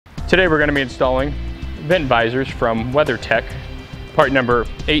Today we're going to be installing vent visors from WeatherTech, part number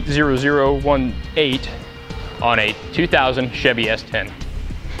 80018 on a 2000 Chevy S-10.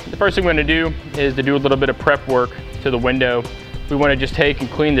 The first thing we're going to do is to do a little bit of prep work to the window. We want to just take and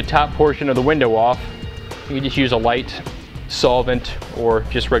clean the top portion of the window off. You can just use a light solvent or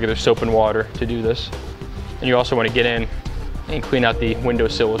just regular soap and water to do this. And you also want to get in and clean out the window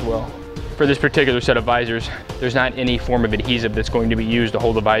sill as well. For this particular set of visors, there's not any form of adhesive that's going to be used to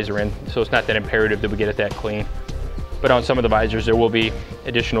hold the visor in, so it's not that imperative that we get it that clean. But on some of the visors, there will be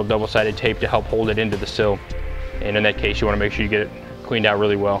additional double-sided tape to help hold it into the sill. And in that case, you want to make sure you get it cleaned out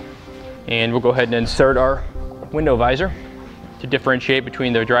really well. And we'll go ahead and insert our window visor. To differentiate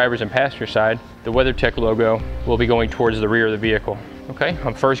between the driver's and passenger side, the WeatherTech logo will be going towards the rear of the vehicle. Okay,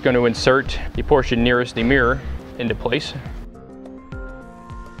 I'm first going to insert the portion nearest the mirror into place.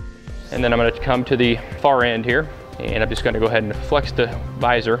 And then I'm going to come to the far end here, and I'm just going to go ahead and flex the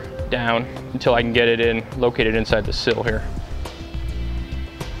visor down until I can get it in, located inside the sill here.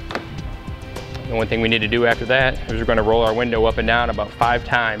 The one thing we need to do after that is we're going to roll our window up and down about 5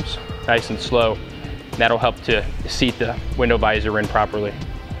 times, nice and slow. That'll help to seat the window visor in properly.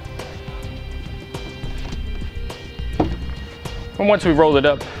 And once we've rolled it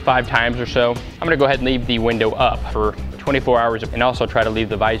up 5 times or so, I'm going to go ahead and leave the window up for 24 hours and also try to leave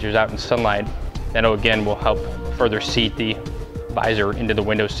the visors out in sunlight. That again will help further seat the visor into the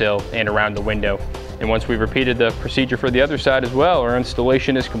windowsill and around the window. And once we've repeated the procedure for the other side as well, our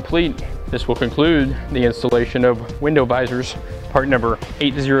installation is complete. This will conclude the installation of window visors, part number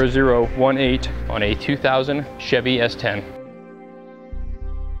 80018 on a 2000 Chevy S-10.